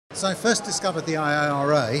So I first discovered the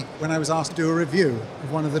IIRA when I was asked to do a review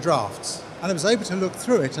of one of the drafts. And I was able to look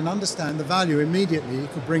through it and understand the value immediately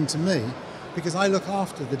it could bring to me, because I look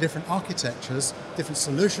after the different architectures, different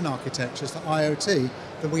solution architectures for IoT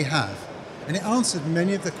that we have. And it answered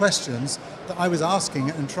many of the questions that I was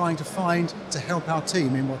asking and trying to find to help our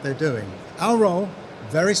team in what they're doing. Our role,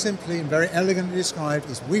 very simply and very elegantly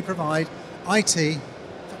described, is we provide IT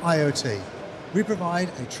for IoT. We provide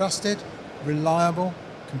a trusted, reliable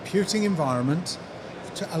computing environment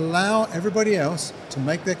to allow everybody else to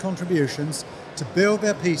make their contributions, to build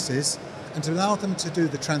their pieces, and to allow them to do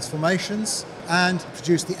the transformations and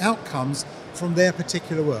produce the outcomes from their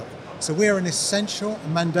particular work. So we are an essential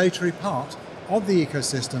and mandatory part of the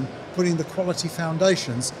ecosystem, putting the quality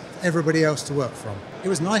foundations for everybody else to work from. It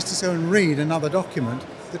was nice to go and read another document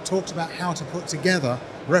that talked about how to put together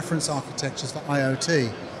reference architectures for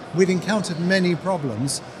IoT. We'd encountered many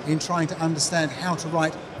problems in trying to understand how to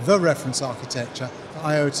write the reference architecture for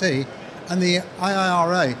IoT, and the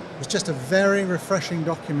IIRA was just a very refreshing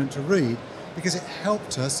document to read because it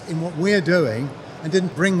helped us in what we're doing and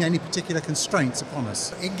didn't bring any particular constraints upon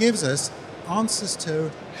us. It gives us answers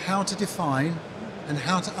to how to define and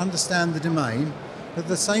how to understand the domain, but at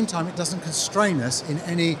the same time it doesn't constrain us in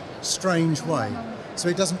any strange way. So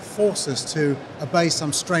it doesn't force us to obey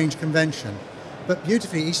some strange convention. But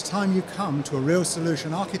beautifully, each time you come to a real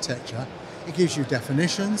solution architecture, it gives you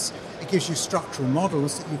definitions, it gives you structural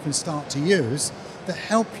models that you can start to use that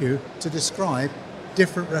help you to describe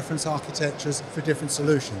different reference architectures for different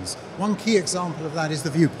solutions. One key example of that is the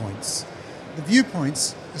Viewpoints. The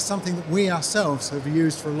Viewpoints is something that we ourselves have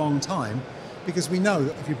used for a long time, because we know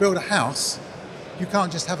that if you build a house, you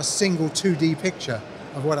can't just have a single 2D picture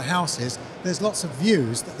of what a house is. There's lots of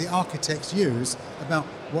views that the architects use about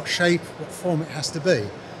what shape, what form it has to be.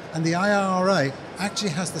 And the IIRA actually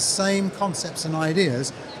has the same concepts and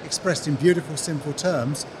ideas expressed in beautiful, simple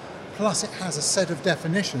terms, plus it has a set of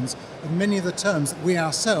definitions of many of the terms that we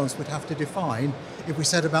ourselves would have to define if we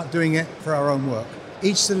set about doing it for our own work.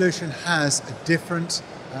 Each solution has a different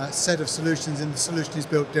set of solutions, and the solution is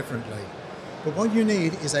built differently. But what you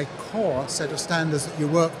need is a core set of standards that you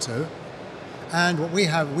work to. And what we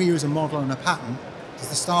have, we use a model and a pattern as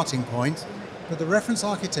the starting point, but the reference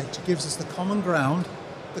architecture gives us the common ground,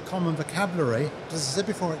 the common vocabulary. As I said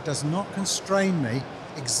before, it does not constrain me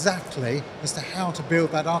exactly as to how to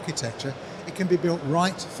build that architecture. It can be built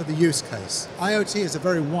right for the use case. IoT is a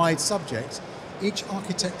very wide subject. Each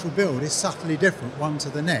architectural build is subtly different one to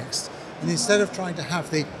the next. And instead of trying to have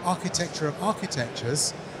the architecture of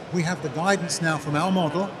architectures, we have the guidance now from our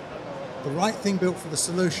model, the right thing built for the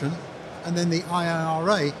solution, and then the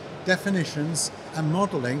IIRA definitions and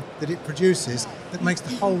modelling that it produces that makes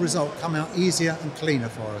the whole result come out easier and cleaner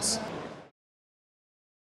for us.